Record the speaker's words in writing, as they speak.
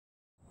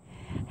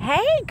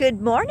Hey,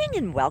 good morning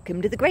and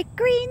welcome to the Great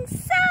Green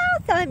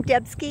South. I'm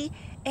Debski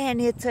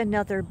and it's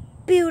another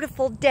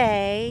beautiful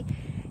day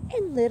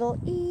in Little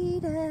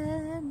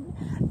Eden.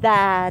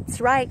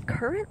 That's right,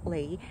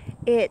 currently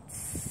it's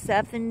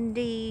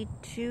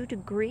 72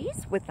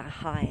 degrees with a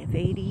high of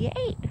 88.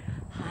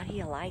 How do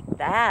you like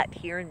that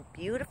here in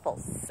beautiful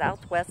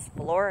Southwest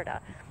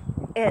Florida?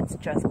 It's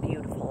just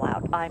beautiful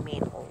out. I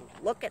mean,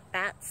 look at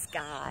that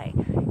sky.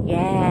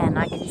 Yeah, and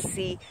I can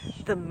see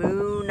the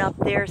moon up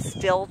there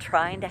still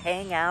trying to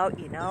hang out,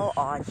 you know.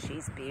 Oh,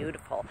 she's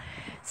beautiful.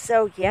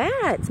 So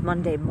yeah, it's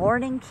Monday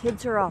morning.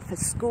 Kids are off of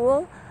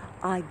school.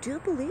 I do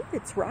believe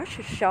it's Rosh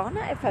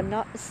Hashanah, if I'm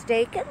not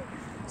mistaken.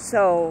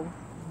 So,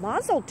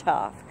 Mazel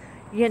Tov,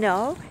 you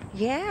know.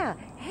 Yeah.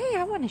 Hey,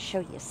 I want to show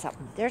you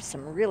something. There's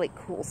some really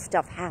cool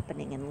stuff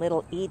happening in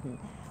Little Eden.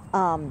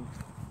 I'm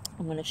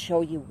going to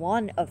show you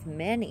one of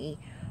many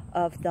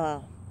of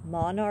the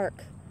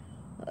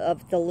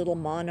little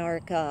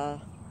monarch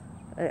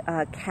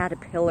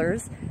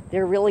caterpillars.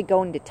 They're really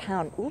going to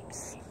town.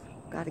 Oops,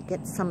 got to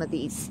get some of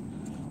these.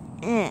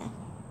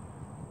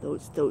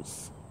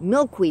 Those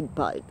milkweed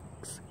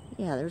bugs.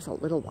 Yeah, there's a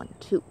little one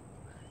too.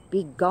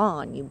 Be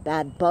gone, you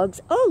bad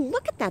bugs. Oh,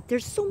 look at that.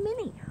 There's so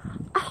many.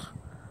 Oh,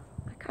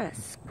 I gotta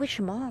squish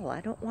them all. I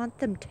don't want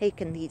them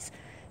taking these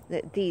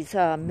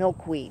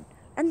milkweed.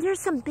 And there's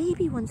some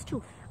baby ones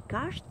too.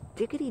 Gosh,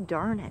 diggity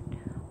darn it.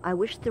 I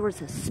wish there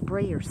was a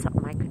spray or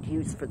something I could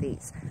use for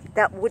these.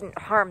 That wouldn't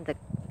harm the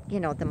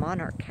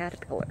monarch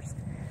caterpillars.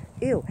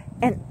 Ew.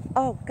 And,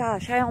 oh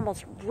gosh, I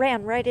almost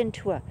ran right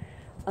into a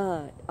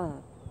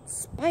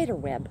spider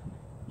web.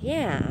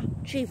 Yeah,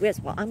 gee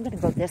whiz. Well, I'm going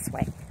to go this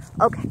way.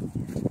 Okay,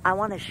 I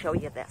want to show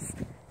you this.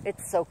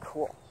 It's so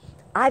cool.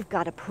 I've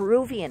got a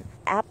Peruvian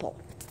apple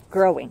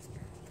growing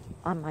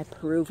on my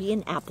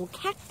Peruvian apple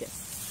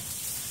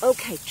cactus.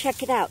 Okay,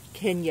 check it out.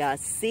 Can you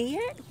see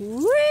it?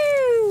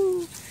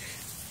 Woo!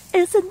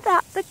 Isn't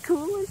that the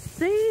coolest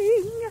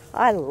thing?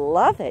 I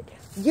love it.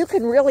 You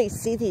can really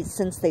see these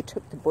since they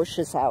took the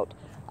bushes out.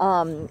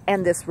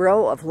 And this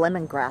row of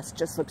lemongrass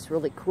just looks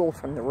really cool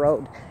from the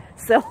road.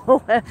 So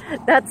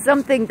that's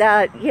something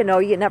that, you know,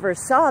 you never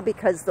saw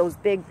because those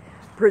big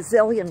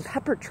Brazilian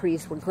pepper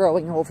trees were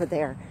growing over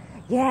there.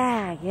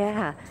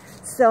 Yeah.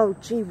 So,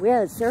 gee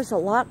whiz, there's a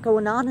lot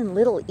going on in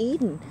Little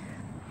Eden.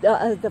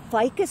 The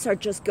ficus are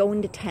just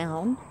going to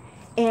town.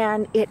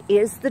 And it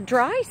is the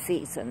dry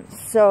season.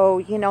 So,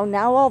 you know,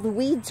 now all the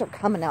weeds are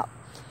coming up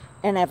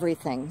and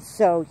everything.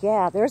 So,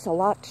 yeah, there's a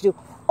lot to do.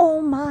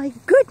 Oh, my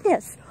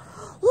goodness.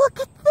 Look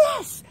at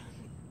this.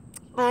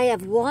 I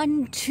have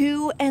 1,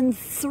 2, and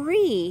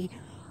 3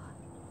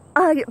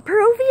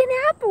 Peruvian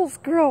apples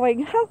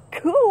growing. How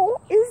cool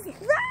is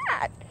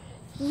that?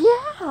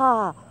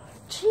 Yeah.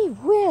 Gee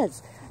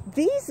whiz.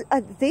 These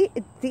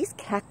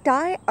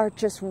cacti are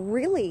just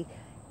really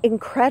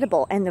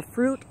incredible, and the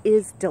fruit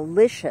is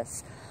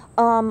delicious.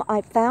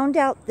 I found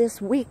out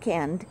this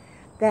weekend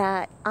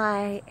that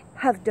I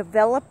have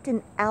developed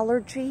an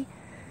allergy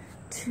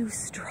to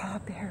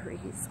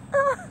strawberries.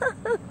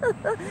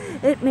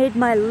 It made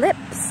my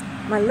lips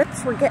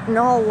were getting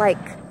all like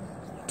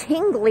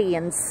tingly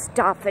and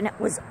stuff, and it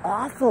was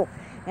awful.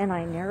 And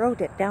I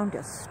narrowed it down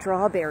to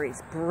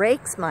strawberries.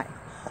 Breaks my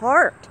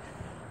heart,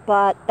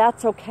 but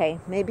that's okay.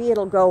 Maybe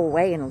it'll go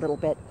away in a little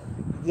bit.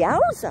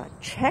 Yowza,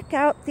 check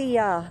out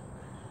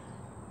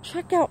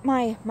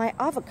my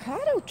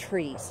avocado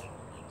trees.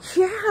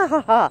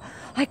 Yeah,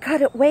 I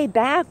got it way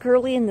back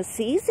early in the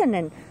season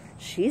and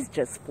she's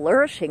just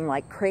flourishing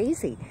like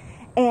crazy.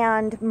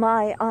 And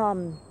my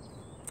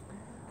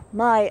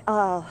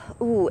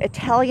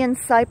Italian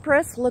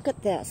cypress, look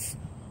at this.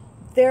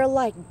 They're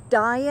like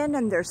dying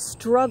and they're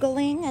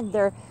struggling, and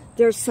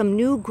there's some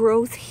new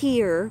growth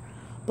here,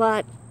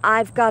 but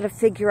I've got to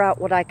figure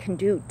out what I can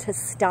do to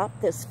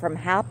stop this from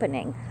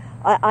happening.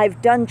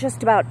 I've done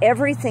just about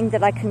everything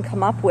that I can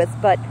come up with,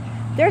 but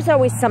there's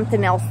always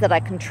something else that I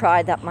can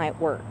try that might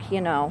work,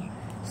 you know.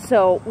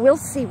 So we'll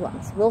see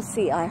We'll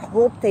see. I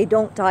hope they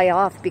don't die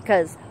off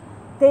because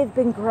they've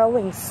been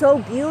growing so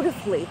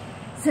beautifully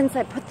since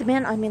I put them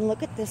in. I mean,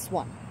 look at this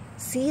one.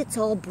 See, it's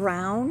all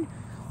brown.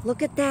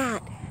 Look at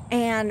that.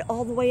 And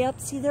all the way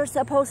up, see, they're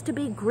supposed to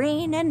be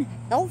green and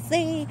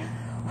healthy.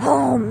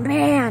 Oh,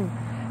 man.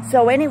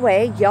 So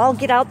anyway, y'all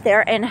get out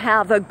there and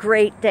have a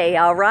great day,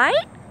 all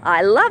right?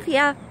 I love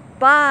ya.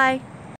 Bye.